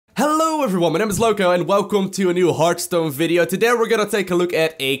Hello everyone, my name is Loco and welcome to a new Hearthstone video. Today we're gonna take a look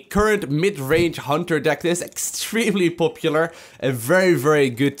at a current mid-range hunter deck that is extremely popular and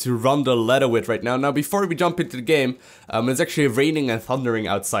very good to run the ladder with right now. Now before we jump into the game, it's actually raining and thundering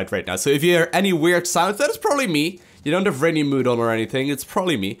outside right now. So if you hear any weird sounds, that is probably me. You don't have rainy mood on or anything, it's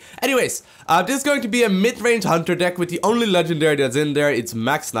probably me. Anyways, this is going to be a mid-range hunter deck with the only legendary that's in there, it's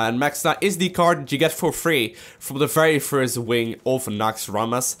Maexxna. And Maexxna is the card that you get for free from the very first wing of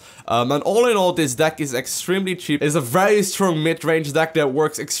Naxxramas. And all in all, this deck is extremely cheap. It's a very strong mid-range deck that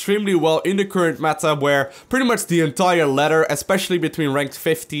works extremely well in the current meta, where pretty much the entire ladder, especially between ranked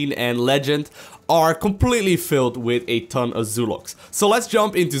 15 and legend, are completely filled with a ton of Zulocks. So let's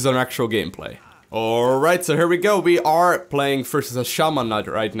jump into some actual gameplay. Alright, so here we go. We are playing versus a Shaman Knight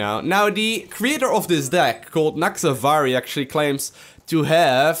right now. Now, the creator of this deck, called Naxafari, actually claims to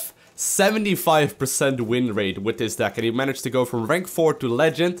have 75% win rate with this deck, and he managed to go from rank 4 to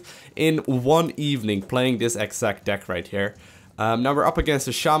legend in one evening playing this exact deck right here. Now we're up against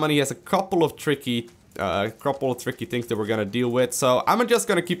a Shaman. He has a couple of tricky things that we're gonna deal with, so I'm just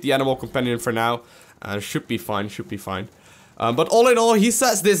gonna keep the Animal Companion for now. Should be fine, but all in all, he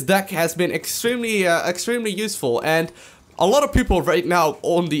says this deck has been extremely useful, and a lot of people right now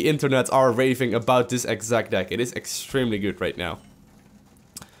on the internet are raving about this exact deck. It is extremely good right now.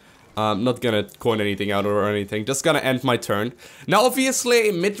 I'm not gonna coin anything out or anything, just gonna end my turn. Now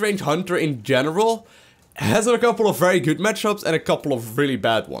obviously, mid-range hunter in general has a couple of very good matchups and a couple of really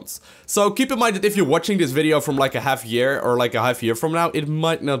bad ones. So keep in mind that if you're watching this video from like a half year or like a half year from now, it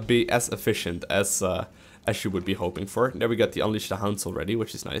might not be as efficient as you would be hoping for. There we got the Unleash the Hounds already,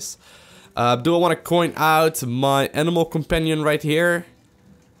 which is nice. Do I want to coin out my Animal Companion right here?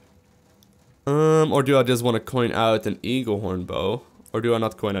 Or do I just want to coin out an Eaglehorn Bow? Or do I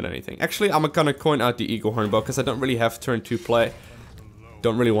not coin out anything? Actually, I'm gonna coin out the Eaglehorn Bow because I don't really have turn 2 play.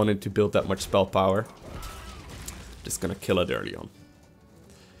 Don't really want it to build that much spell power. Just gonna kill it early on.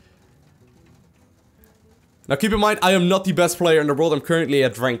 Now keep in mind, I am not the best player in the world. I'm currently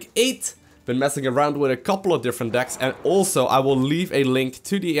at rank 8. Been messing around with a couple of different decks, and also I will leave a link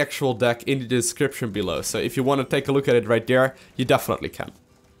to the actual deck in the description below. So if you want to take a look at it right there, you definitely can.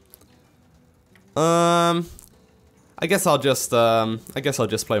 I guess I'll just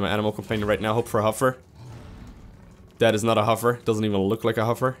play my Animal Companion right now. Hope for a Huffer. That is not a Huffer. Doesn't even look like a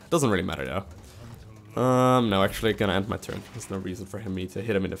Huffer. Doesn't really matter though. No, actually gonna end my turn. There's no reason for me to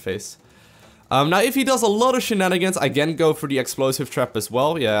hit him in the face. Now if he does a lot of shenanigans, I can go for the explosive trap as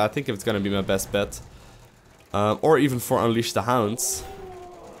well. Yeah, I think it's gonna be my best bet. Or even for Unleash the Hounds.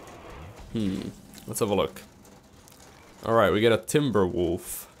 Let's have a look. Alright, we get a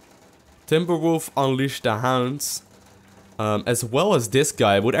Timberwolf. Timberwolf, Unleash the Hounds. As well as this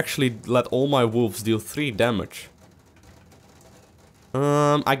guy would actually let all my wolves deal 3 damage.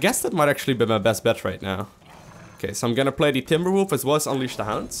 I guess that might actually be my best bet right now. Okay, so I'm gonna play the Timberwolf as well as Unleash the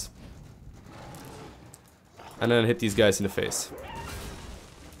Hounds. And then hit these guys in the face.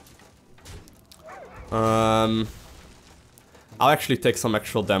 I'll actually take some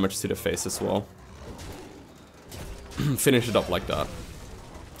actual damage to the face as well. Finish it up like that.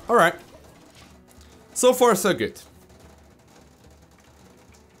 Alright. So far, so good.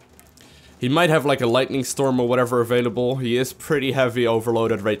 He might have like a lightning storm or whatever available. He is pretty heavy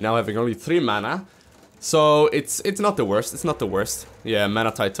overloaded right now, having only 3 mana. So it's not the worst, it's not the worst. Yeah, Mana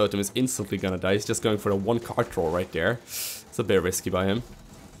Tide Totem is instantly gonna die. He's just going for the 1 card draw right there. It's a bit risky by him.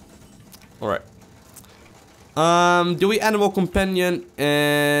 Alright. Do we Animal Companion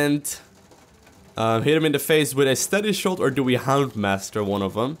and hit him in the face with a steady shot, or do we Houndmaster one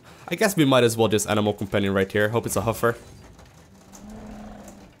of them? I guess we might as well just Animal Companion right here. Hope it's a Huffer.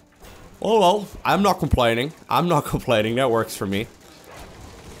 Oh well, I'm not complaining. That works for me.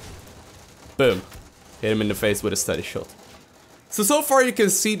 Boom. Hit him in the face with a steady shot. So far you can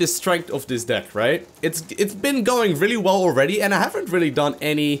see the strength of this deck, right? It's been going really well already, and I haven't really done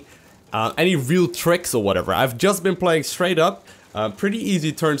any real tricks or whatever. I've just been playing straight up, pretty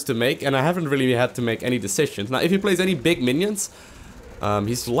easy turns to make, and I haven't really had to make any decisions. Now, if he plays any big minions,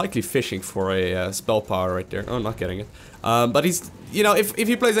 he's likely fishing for a spell power right there. Oh, not getting it. But he's, you know, if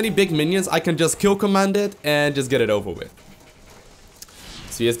he plays any big minions, I can just kill command it and just get it over with.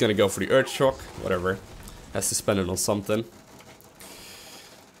 So he is gonna go for the Earth Shock, whatever. Has to spend it on something.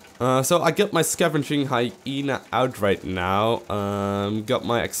 So I got my Scavenging Hyena out right now. Got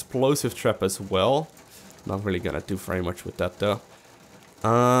my Explosive Trap as well. Not really gonna do very much with that though.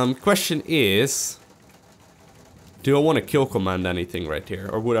 Question is, do I want to kill command anything right here,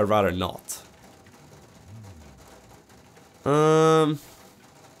 or would I rather not?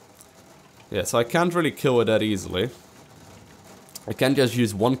 Yeah, so I can't really kill it that easily. I can just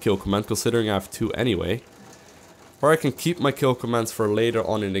use one kill command, considering I have 2 anyway. Or I can keep my kill commands for later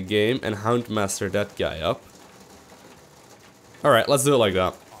on in the game and Houndmaster that guy up. Alright, let's do it like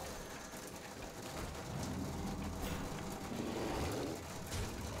that.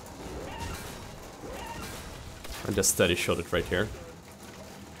 And just steady shot it right here.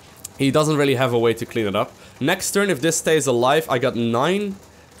 He doesn't really have a way to clean it up. Next turn, if this stays alive, I got 9,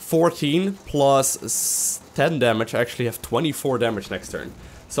 14 plus 10 damage. I actually have 24 damage next turn.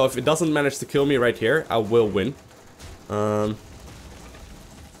 So if it doesn't manage to kill me right here, I will win. Alright.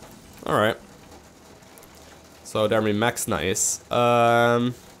 So there my Maexxna is.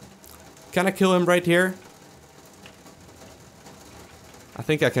 Can I kill him right here? I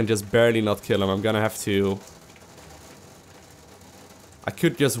think I can just barely not kill him. I'm gonna have to... I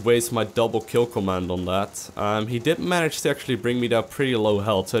could just waste my double kill command on that. He did manage to actually bring me down pretty low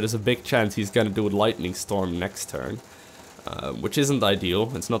health, so there's a big chance he's gonna do a lightning storm next turn. Which isn't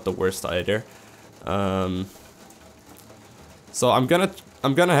ideal. It's not the worst either. So I'm gonna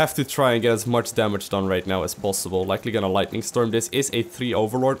have to try and get as much damage done right now as possible. Likely gonna lightning storm. This is a 3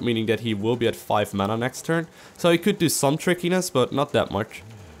 overlord, meaning that he will be at 5 mana next turn. So he could do some trickiness, but not that much.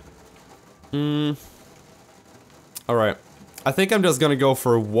 Alright. I think I'm just gonna go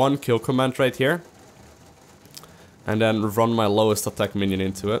for 1 kill command right here. And then run my lowest attack minion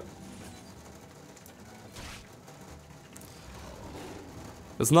into it.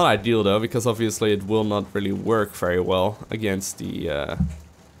 It's not ideal though, because obviously it will not really work very well against the...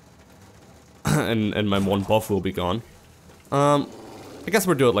 and my 1 buff will be gone. I guess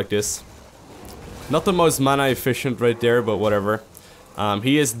we'll do it like this. Not the most mana efficient right there, but whatever.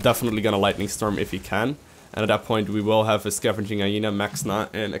 He is definitely gonna lightning storm if he can. And at that point we will have a Scavenging Hyena, Maexxna,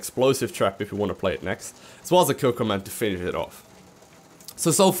 and Explosive Trap if we want to play it next. As well as a kill command to finish it off.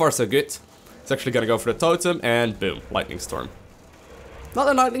 So far so good. It's actually gonna go for the totem, and boom, lightning storm. Not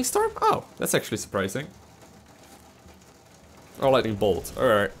a lightning storm? Oh, that's actually surprising. Oh, lightning bolt.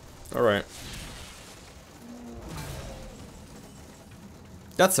 Alright. Alright.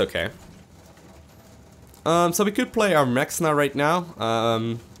 That's okay. So we could play our Maexxna right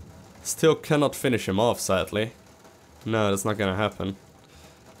now. Still cannot finish him off, sadly. No, that's not gonna happen.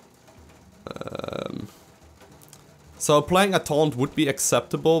 So playing a taunt would be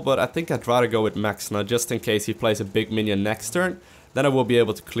acceptable, but I think I'd rather go with Maexxna just in case he plays a big minion next turn. Then I will be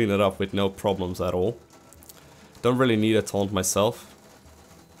able to clean it up with no problems at all. Don't really need a taunt myself.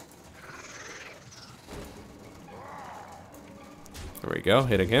 There we go,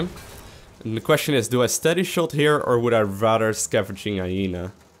 hitting him. And the question is, do I steady shot here or would I rather Scavenging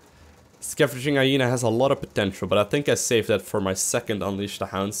Hyena? Scavenging Hyena has a lot of potential, but I think I saved that for my second Unleash the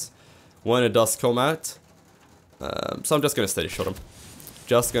Hounds when it does come out. So I'm just gonna steady shot him.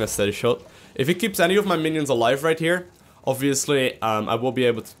 Just gonna steady shot. If he keeps any of my minions alive right here, obviously I will be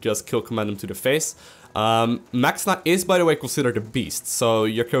able to just kill command him to the face. Maexxna is, by the way, considered a beast, so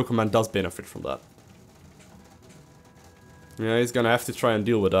your kill command does benefit from that. Yeah, he's gonna have to try and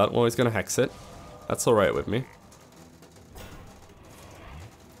deal with that. Well, he's gonna hex it. That's alright with me.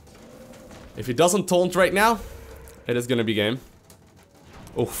 If he doesn't taunt right now, it is gonna be game.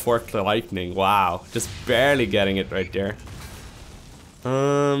 Oh, fork lightning. Wow. Just barely getting it right there.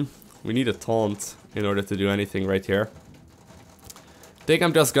 We need a taunt in order to do anything right here. I think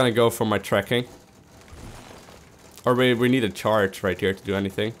I'm just gonna go for my tracking. Or we need a charge right here to do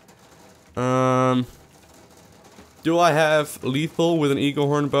anything. Do I have lethal with an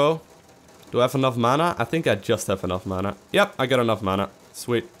Eaglehorn Bow? Do I have enough mana? I think I just have enough mana. Yep, I got enough mana.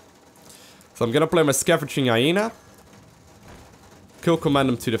 Sweet. So I'm gonna play my Scavenging Hyena. Kill command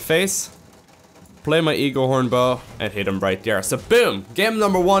him to the face. Play my Eaglehorn Bow and hit him right there. So boom! Game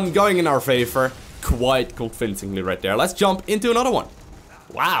number 1 going in our favor. Quite convincingly right there. Let's jump into another one.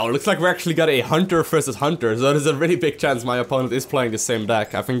 Wow, looks like we actually got a Hunter versus Hunter. So there's a really big chance my opponent is playing the same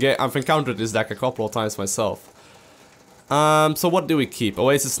deck. I've encountered this deck a couple of times myself. So what do we keep?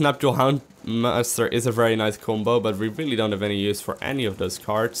 Oasis Snapjaw Houndmaster is a very nice combo, but we really don't have any use for any of those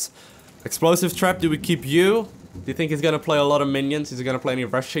cards. Explosive Trap, do we keep you? Do you think he's gonna play a lot of minions? Is he gonna play any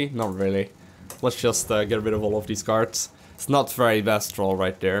Rushy? Not really. Let's just get rid of all of these cards. It's not very best roll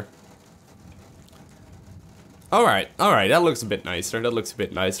right there. Alright, that looks a bit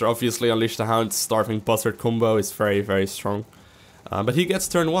nicer. Obviously, Unleash the Hounds, Starving Buzzard combo is very, very strong. But he gets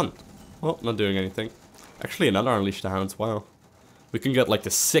turn 1. Well, not doing anything. Actually, another Unleash the Hounds, wow. We can get like the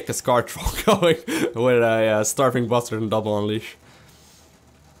sickest card draw going with a Starving Buzzard and double Unleash.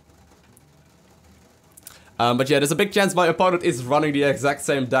 But yeah, there's a big chance my opponent is running the exact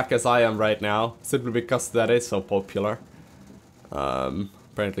same deck as I am right now, simply because that is so popular.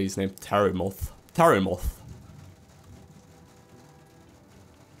 Apparently he's named Tarimoth.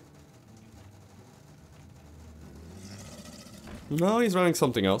 No, he's running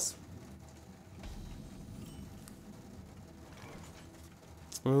something else.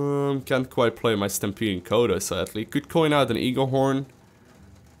 Can't quite play my Stampeding Kodo, sadly. Could coin out an Eaglehorn.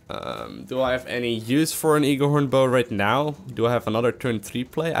 Do I have any use for an Eaglehorn Bow right now? Do I have another turn 3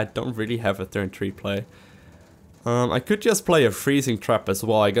 play? I don't really have a turn 3 play. I could just play a Freezing Trap as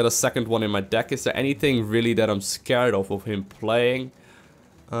well. I got a second one in my deck. Is there anything really that I'm scared of him playing?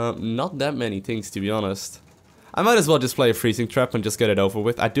 Not that many things, to be honest. I might as well just play a Freezing Trap and just get it over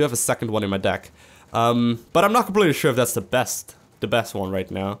with. I do have a second one in my deck. But I'm not completely sure if that's the best one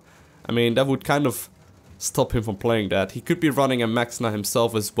right now. I mean, that would kind of stop him from playing that. He could be running a Maexxna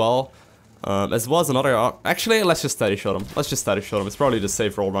himself as well as another... Actually, let's just Steady Shot him. It's probably the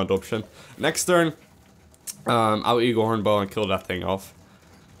safer all-round option. Next turn, I'll Eaglehorn Bow and kill that thing off.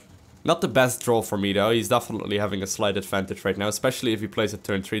 Not the best draw for me though. He's definitely having a slight advantage right now, especially if he plays a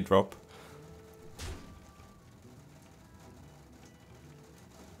turn 3 drop.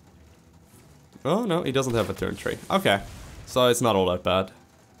 Oh no, he doesn't have a turn 3. Okay, so it's not all that bad.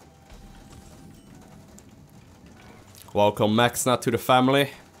 Welcome Maexxna to the family.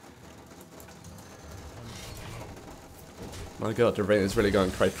 My god, the rain is really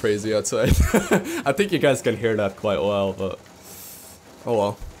going quite crazy outside. I think you guys can hear that quite well, but... oh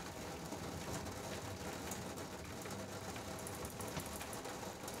well.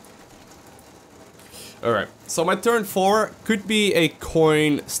 Alright, so my turn 4 could be a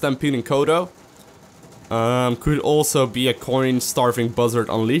coin Stampeding Kodo. Could also be a coin Starving Buzzard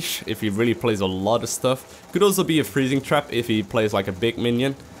Unleash if he really plays a lot of stuff. Could also be a Freezing Trap if he plays like a big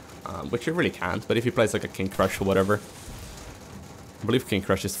minion. Which he really can't, but if he plays like a King Crush or whatever. I believe King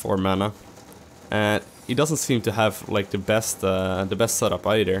Crush is 4 mana. And he doesn't seem to have like the best setup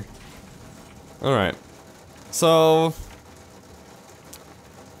either. Alright. So...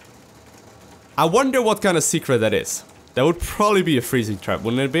 I wonder what kind of secret that is. That would probably be a Freezing Trap,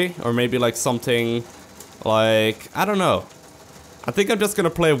 wouldn't it be? Or maybe like something like... I don't know. I think I'm just gonna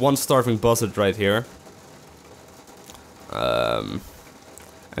play one Starving Buzzard right here.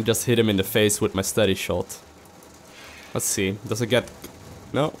 And just hit him in the face with my Steady Shot. Let's see. Does it get...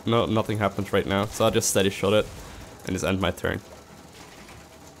 No, nothing happens right now. So I'll just Steady Shot it and just end my turn.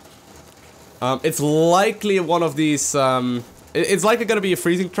 It's likely one of these... It's likely gonna be a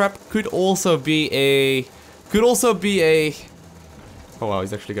Freezing Trap. Could also be a... Oh wow,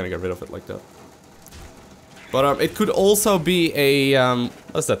 he's actually gonna get rid of it like that. But it could also be a...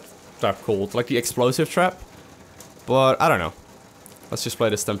 what's that trap called? Like the Explosive Trap? But I don't know. Let's just play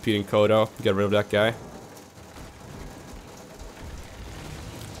the Stampeding Kodo. Get rid of that guy.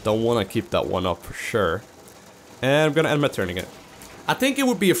 Don't want to keep that one up for sure. And I'm gonna end my turn again. I think it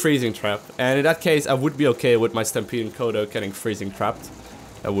would be a Freezing Trap, and in that case I would be okay with my Stampeding Kodo getting Freezing Trapped.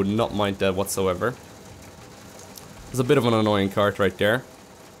 I would not mind that whatsoever. It's a bit of an annoying card right there.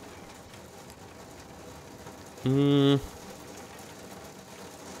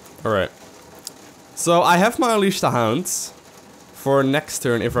 Alright. So I have my Unleash the Hounds for next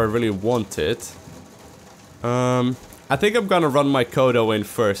turn if I really want it. I think I'm gonna run my Kodo in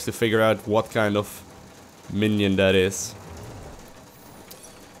first to figure out what kind of minion that is.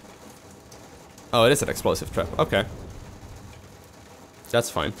 Oh, it is an Explosive Trap. Okay. That's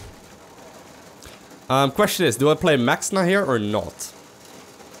fine. Question is, do I play Maexxna here or not?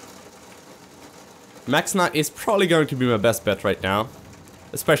 Maexxna is probably going to be my best bet right now.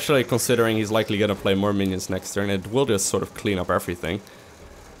 Especially considering he's likely gonna play more minions next turn. It will just sort of clean up everything.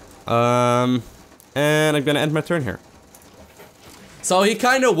 And I'm gonna end my turn here. So he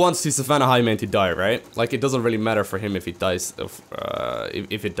kind of wants the Savannah Highmane to die, right? Like, it doesn't really matter for him if he dies.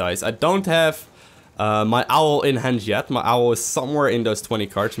 If it dies. I don't have my Owl in hand yet. My Owl is somewhere in those 20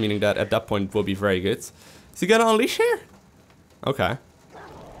 cards, meaning that at that point it will be very good. Is he gonna Unleash here? Okay.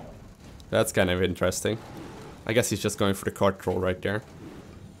 That's kind of interesting. I guess he's just going for the card troll right there.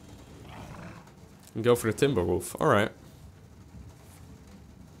 And go for the Timberwolf. Alright.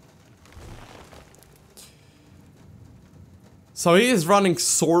 So he is running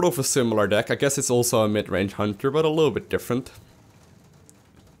sort of a similar deck. I guess it's also a mid-range hunter, but a little bit different.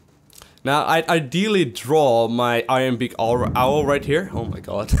 Now, I'd ideally draw my Ironbeak Owl right here. Oh my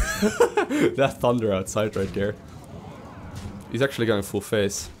god. That thunder outside right there. He's actually going full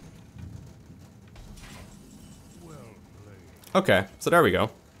face. Okay, so there we go.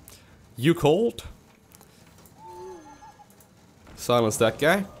 You cold. Silence that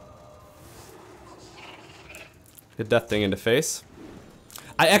guy. Hit that thing in the face.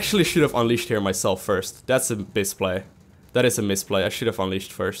 I actually should have unleashed here myself first. That's a misplay. That is a misplay. I should have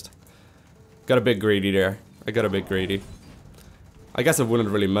unleashed first. Got a bit greedy there. I got a bit greedy. I guess it wouldn't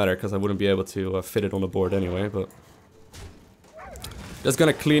really matter because I wouldn't be able to fit it on the board anyway, but... Just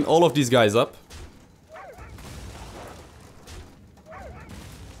gonna clean all of these guys up.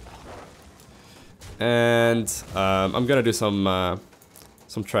 And I'm gonna do some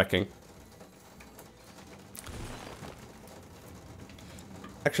tracking.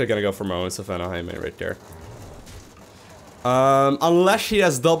 Actually gonna go for my own Savannah Highmane right there. Unless she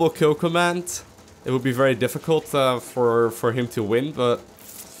has double kill command, it would be very difficult for him to win, but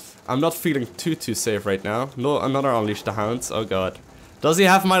I'm not feeling too safe right now. No, another Unleash the Hounds. Oh god. Does he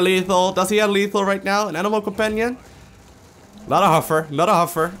have my lethal? Does he have lethal right now? An animal companion? Not a huffer. Not a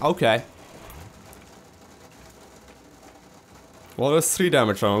huffer. Okay. Well, there's 3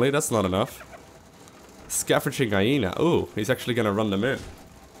 damage only. That's not enough. Scavenging Hyena. Ooh, he's actually gonna run them in.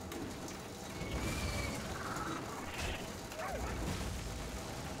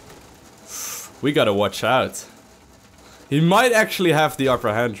 We gotta watch out. He might actually have the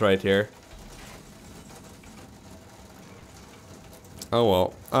upper hand right here. Oh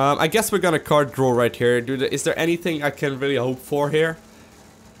well. I guess we're gonna card draw right here. Is there anything I can really hope for here?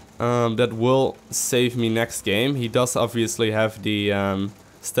 That will save me next game. He does obviously have the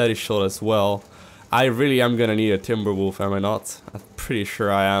steady shot as well. I really am gonna need a Timberwolf, am I not? I'm pretty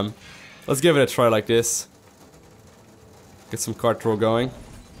sure I am. Let's give it a try like this. Get some card draw going.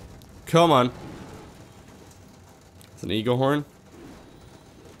 Come on. It's an Eaglehorn.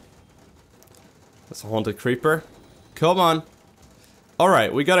 That's a Haunted Creeper. Come on.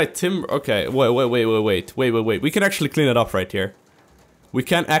 Alright, we got a Timber. Okay, wait. We can actually clean it up right here. We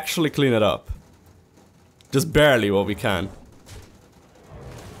can actually clean it up. Just barely what we can.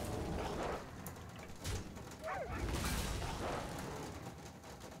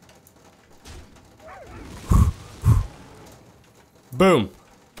 Boom.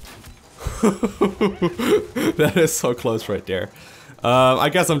 That is so close right there. I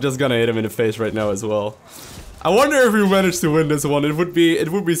guess I'm just gonna hit him in the face right now as well. I wonder if we managed to win this one. It would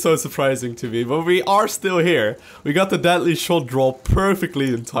be so surprising to me, but we are still here. We got the deadly shot draw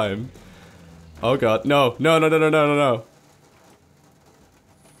perfectly in time. Oh god, no.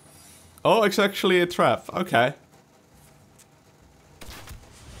 Oh, it's actually a trap. Okay.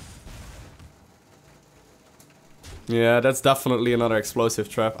 Yeah, that's definitely another explosive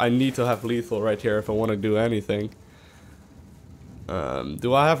trap. I need to have lethal right here if I want to do anything.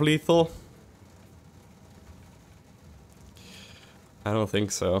 Do I have lethal? I don't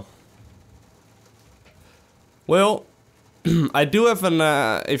think so. Well, I do have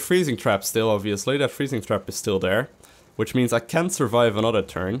a freezing trap still, obviously. That freezing trap is still there. Which means I can survive another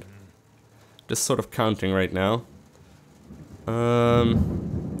turn. Just sort of counting right now.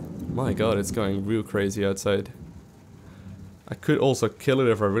 My god, it's going real crazy outside. I could also kill it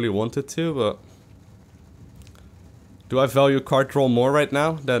if I really wanted to, but... Do I value card draw more right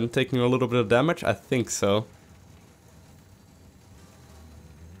now than taking a little bit of damage? I think so.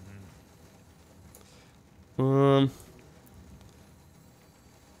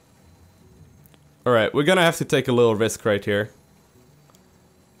 Alright, we're gonna have to take a little risk right here.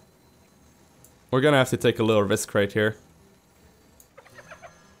 We're gonna have to take a little risk right here.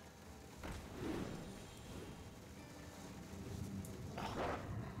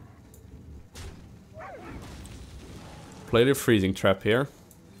 Play the freezing trap here.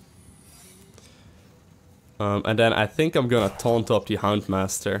 And then I think I'm gonna taunt up the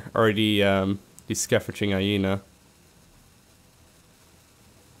Houndmaster, or the Scavenging Hyena.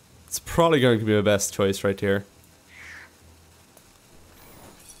 It's probably going to be the best choice right here.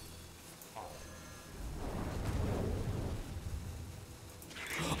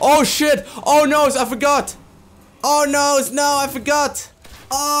 Oh shit! Oh no, I forgot! Oh no, I forgot!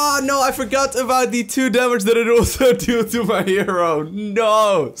 Oh no, I forgot about the 2 damage that it also do to my hero.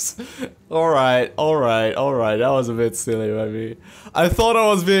 No! Alright. That was a bit silly by me. I thought I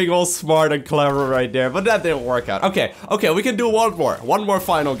was being all smart and clever right there, but that didn't work out. Okay, we can do one more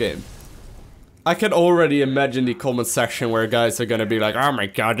final game. I can already imagine the comment section where guys are gonna be like, oh my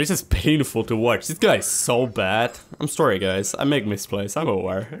god, this is painful to watch. This guy's so bad. I'm sorry guys, I make misplays, I'm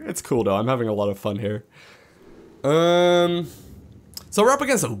aware. It's cool though, I'm having a lot of fun here. So we're up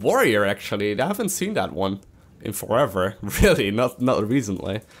against a warrior actually. I haven't seen that one in forever. Really, not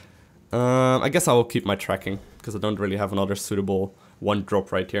recently. I guess I will keep my tracking because I don't really have another suitable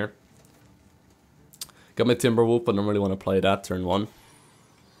 1-drop right here. Got my Timberwolf, but I don't really want to play that turn 1.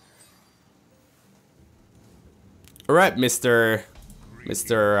 Alright, Mr.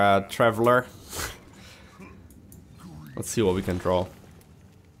 Traveler. Let's see what we can draw.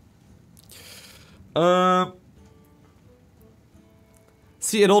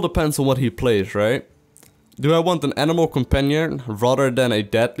 See, it all depends on what he plays, right? Do I want an animal companion rather than a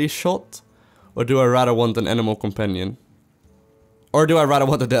deadly shot? Or do I rather want an animal companion? Or do I rather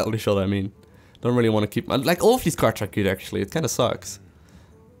want the Deadly Shot, I mean. Don't really want to keep... Like, all of these cards are good, actually. It kind of sucks.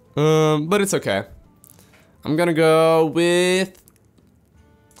 But it's okay. I'm gonna go with...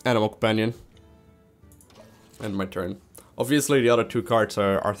 Animal Companion. End my turn. Obviously, the other two cards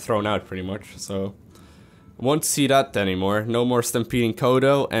are thrown out, pretty much, so... I won't see that anymore. No more Stampeding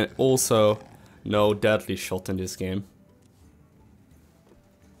Kodo, and also no Deadly Shot in this game.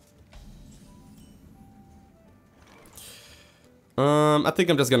 I think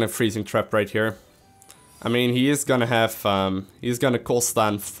I'm just gonna Freezing Trap right here. I mean, he is gonna have, he's gonna cost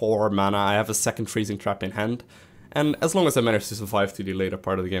down 4 mana. I have a second Freezing Trap in hand. And as long as I manage to survive to the later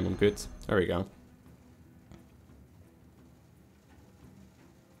part of the game, I'm good. There we go.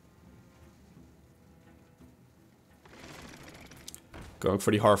 Going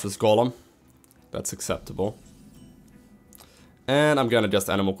for the Harvest Golem. That's acceptable. And I'm gonna just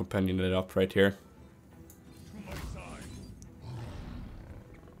Animal Companion it up right here.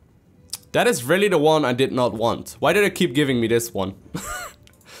 That is really the one I did not want. Why did they keep giving me this one?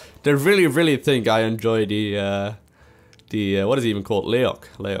 They really think I enjoy the what is it even called? Leok.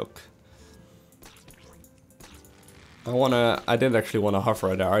 I didn't actually want to hover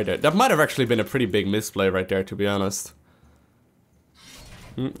right there either. That might have actually been a pretty big misplay right there, to be honest.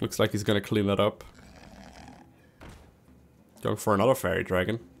 Looks like he's gonna clean that up. Going for another Fairy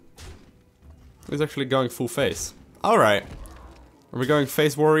Dragon. He's actually going full face. Alright. Are we going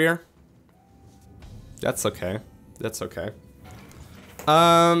Face Warrior? That's okay. That's okay.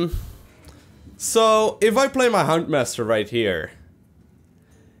 So, if I play my Houndmaster right here,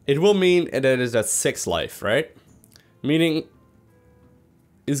 it will mean that it is at 6 life, right? Meaning,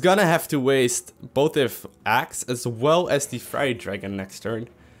 he's gonna have to waste both the Axe as well as the Fairy Dragon next turn.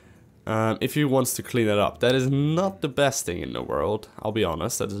 If he wants to clean it up. That is not the best thing in the world, I'll be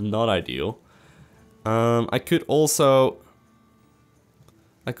honest. That is not ideal. I could also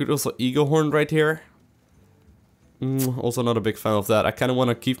Eaglehorn right here. Also not a big fan of that. I kind of want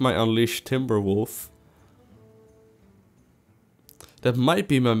to keep my Unleashed Timberwolf. That might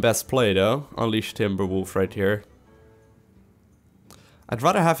be my best play though. Unleashed Timberwolf right here. I'd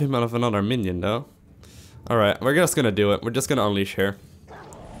rather have him out of another minion though. Alright, we're just gonna do it. We're just gonna Unleash here.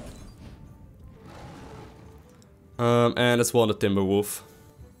 And as well the Timberwolf.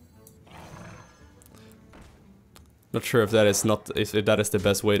 Not sure if that is the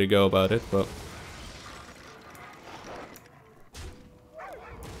best way to go about it, but...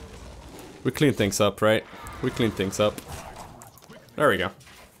 We clean things up, right? We clean things up. There we go.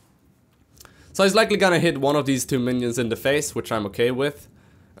 So he's likely gonna hit one of these 2 minions in the face, which I'm okay with.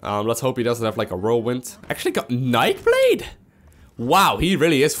 Let's hope he doesn't have like a Whirlwind. Actually got Nightblade? Wow, he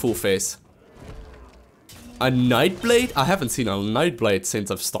really is full face. A Nightblade? I haven't seen a Nightblade since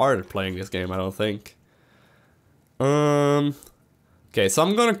I've started playing this game, I don't think. Okay, so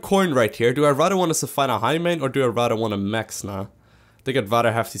I'm gonna coin right here. Do I rather want a Savannah Highmane or do I rather want a Maexxna? I think I'd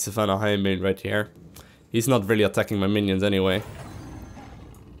rather have the Savannah Highmane right here. He's not really attacking my minions anyway.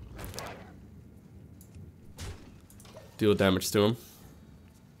 Deal damage to him.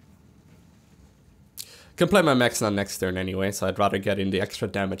 Can play my Maexxna next turn anyway, so I'd rather get in the extra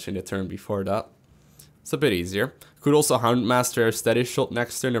damage in the turn before that. It's a bit easier. Could also Houndmaster Steady Shot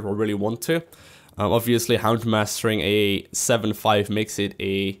next turn if I really want to. Obviously Houndmastering a 7-5 makes it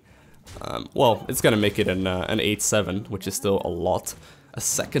a... well, it's gonna make it an 8-7, which is still a lot. A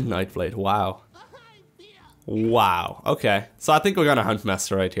second Nightblade, wow. Wow, okay. So I think we're gonna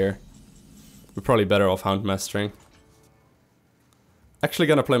Houndmaster right here. We're probably better off Houndmastering. Actually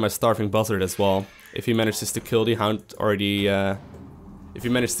gonna play my Starving Buzzard as well. If he manages to kill the Hound, or the... if he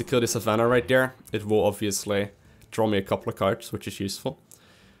manages to kill the Savannah right there, it will obviously draw me a couple of cards, which is useful.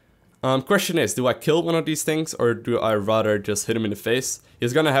 Question is, do I kill one of these things, or do I rather just hit him in the face?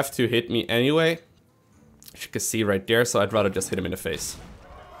 He's gonna have to hit me anyway, as you can see right there, so I'd rather just hit him in the face.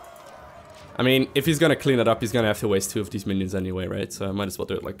 I mean, if he's gonna clean it up, he's gonna have to waste 2 of these minions anyway, right? So I might as well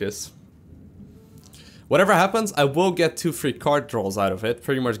do it like this. Whatever happens, I will get 2 free card draws out of it,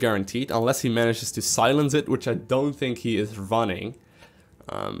 pretty much guaranteed, unless he manages to silence it, which I don't think he is running,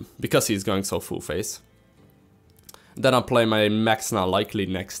 because he's going so full face. Then I'll play my Maexxna likely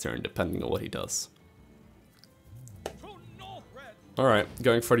next turn, depending on what he does. Alright,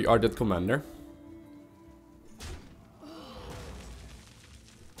 going for the Ardent Commander.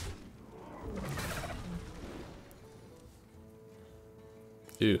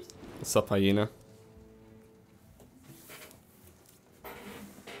 Ew, what's up, Hyena?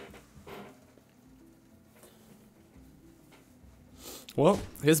 Well,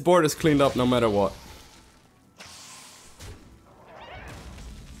 his board is cleaned up no matter what.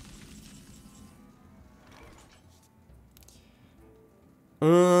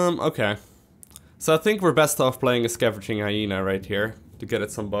 Okay. So I think we're best off playing a Scavenging Hyena right here to get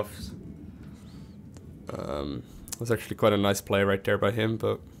it some buffs. It was actually quite a nice play right there by him,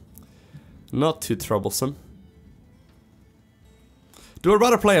 but not too troublesome. Do I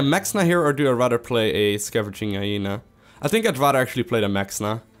rather play a Maexxna here, or do I rather play a Scavenging Hyena? I think I'd rather actually play the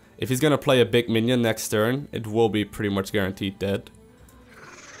Maexxna. If he's gonna play a big minion next turn, it will be pretty much guaranteed dead.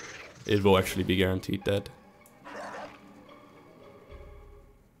 It will actually be guaranteed dead.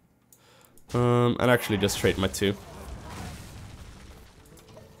 And actually just trade my 2.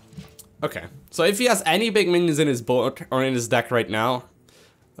 Okay, so if he has any big minions in his board, or in his deck right now,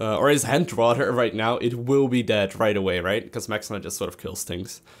 or his hand rather right now, it will be dead right away, right? Because Maexxna just sort of kills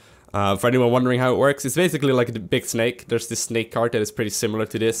things. For anyone wondering how it works, it's basically like a big snake. There's this snake card that is pretty similar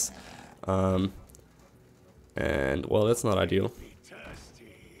to this. And, well, that's not ideal.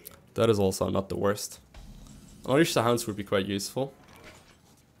 That is also not the worst. Unleash the Hounds would be quite useful.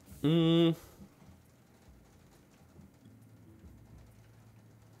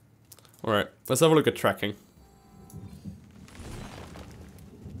 Alright, let's have a look at tracking.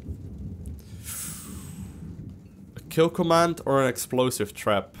 A kill command or an explosive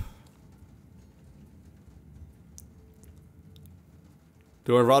trap?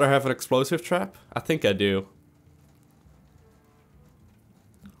 Do I rather have an explosive trap? I think I do.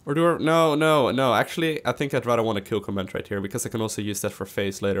 Or do I... No. Actually, I think I'd rather want a kill command right here, because I can also use that for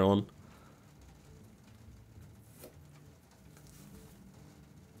phase later on.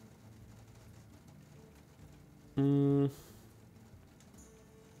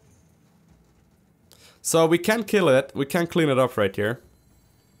 So we can kill it. We can clean it up right here.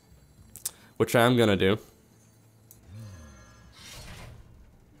 Which I am gonna do.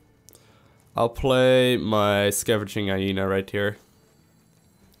 I'll play my Scavenging Hyena right here.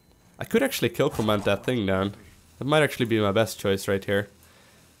 I could actually kill command that thing down. That might actually be my best choice right here.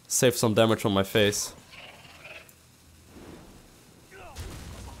 Save some damage on my face.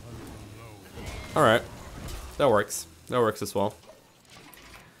 Alright. That works. That works as well.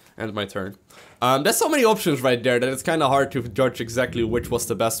 And my turn. There's so many options right there that it's kind of hard to judge exactly which was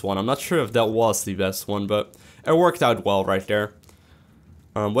the best one. I'm not sure if that was the best one, but it worked out well right there.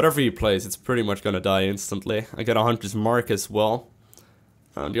 Whatever he plays, it's pretty much gonna die instantly. I got a Hunter's Mark as well.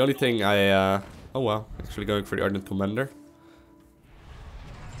 The only thing I... oh well, actually going for the Ardent Commander.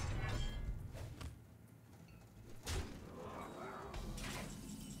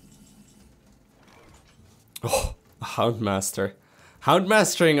 Oh, a Houndmaster.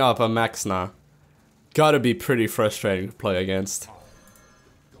 Houndmastering up a Maexxna. Gotta be pretty frustrating to play against.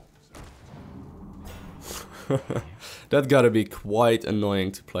 That gotta be quite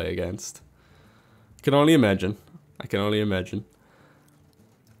annoying to play against. I can only imagine. I can only imagine.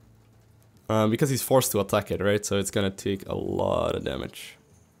 Because he's forced to attack it, right? So it's gonna take a lot of damage.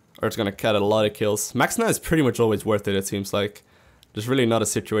 Or it's gonna cut a lot of kills. Maexxna is pretty much always worth it, it seems like. There's really not a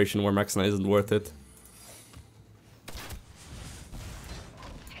situation where Maexxna isn't worth it.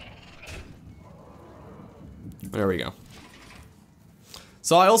 There we go.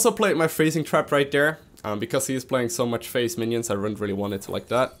 So I also played my phasing trap right there. Because he is playing so much phase minions, I wouldn't really want it like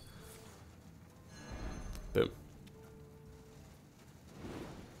that. Boom.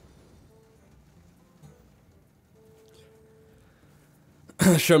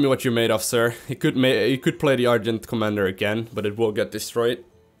 Show me what you're made of, sir. He could play the Argent Commander again, but it will get destroyed.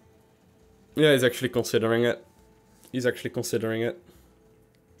 Yeah, he's actually considering it. He's actually considering it.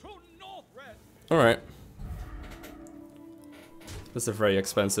 Alright. That's a very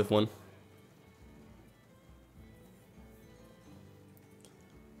expensive one.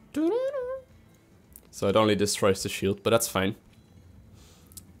 So it only destroys the shield, but that's fine.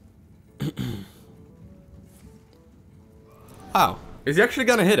 Oh, is he actually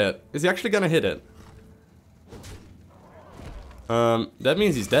gonna hit it? Is he actually gonna hit it? That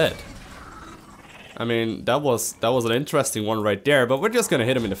means he's dead. I mean, that was an interesting one right there, but we're just gonna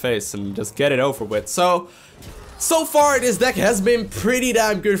hit him in the face and just get it over with. So far, this deck has been pretty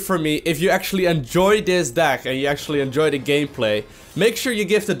damn good for me. If you actually enjoyed this deck and you actually enjoy the gameplay, make sure you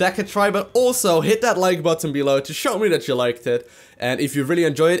give the deck a try, but also hit that like button below to show me that you liked it. And if you really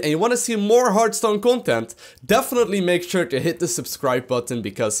enjoyed it and you want to see more Hearthstone content, definitely make sure to hit the subscribe button,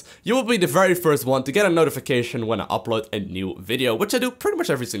 because you will be the very first one to get a notification when I upload a new video, which I do pretty much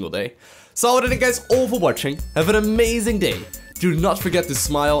every single day. So thank you guys all for watching. Have an amazing day. Do not forget to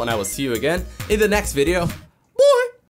smile, and I will see you again in the next video. Bye!